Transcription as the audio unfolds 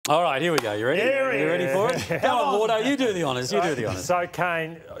All right, here we go. You ready? You ready for it? Come on, Wardo, you do the honours. You do the honours. So,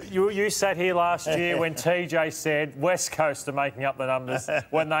 Kane, you sat here last year when TJ said West Coast are making up the numbers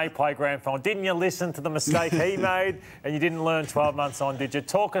when they play grand final. Didn't you listen to the mistake he made and you didn't learn 12 months on, did you?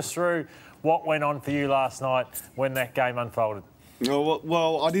 Talk us through what went on for you last night when that game unfolded.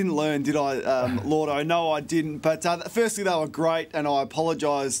 Well, I didn't learn, did I, Lordo? No, I didn't. But firstly, they were great, and I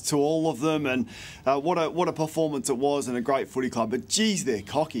apologise to all of them. And what a performance it was, and a great footy club. But geez, they're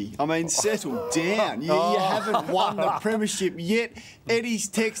cocky. I mean, settle down. You haven't won the premiership yet. Eddie's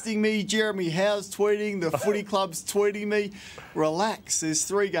texting me. Jeremy Howe's tweeting. The footy club's tweeting me. Relax. There's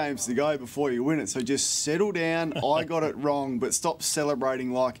 3 games to go before you win it. So just settle down. I got it wrong, but stop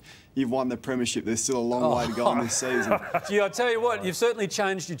celebrating like you've won the premiership. There's still a long way to go in this season. Gee, I tell you what, you've certainly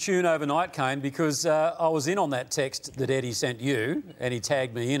changed your tune overnight, Kane, because I was in on that text that Eddie sent you, and he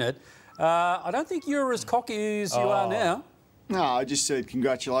tagged me in it. I don't think you're as cocky as you are now. No, I just said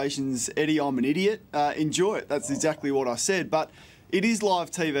congratulations, Eddie. I'm an idiot. Enjoy it. That's exactly what I said. But it is live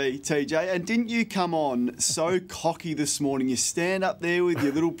TV, TJ, and didn't you come on so cocky this morning? You stand up there with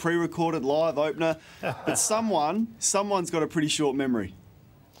your little pre-recorded live opener, but someone's got a pretty short memory.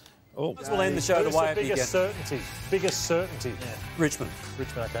 Oh, we'll end the show the way it began. Biggest certainty. Yeah. Richmond,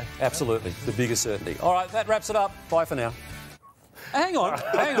 okay. Absolutely, the biggest certainty. All right, that wraps it up. Bye for now. Hang on.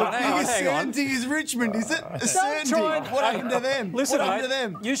 Biggest certainty is Richmond, is it? A certainty. What happened to them? Listen, what happened to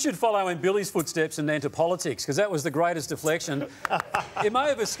them? You should follow in Billy's footsteps and enter politics, because that was the greatest deflection. It may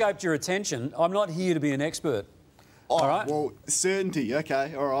have escaped your attention. I'm not here to be an expert. Oh, all right? Well, certainty.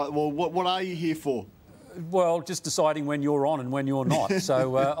 Okay, all right. Well, what are you here for? Well, just deciding when you're on and when you're not.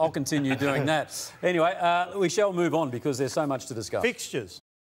 So I'll continue doing that. Anyway, we shall move on because there's so much to discuss. Fixtures.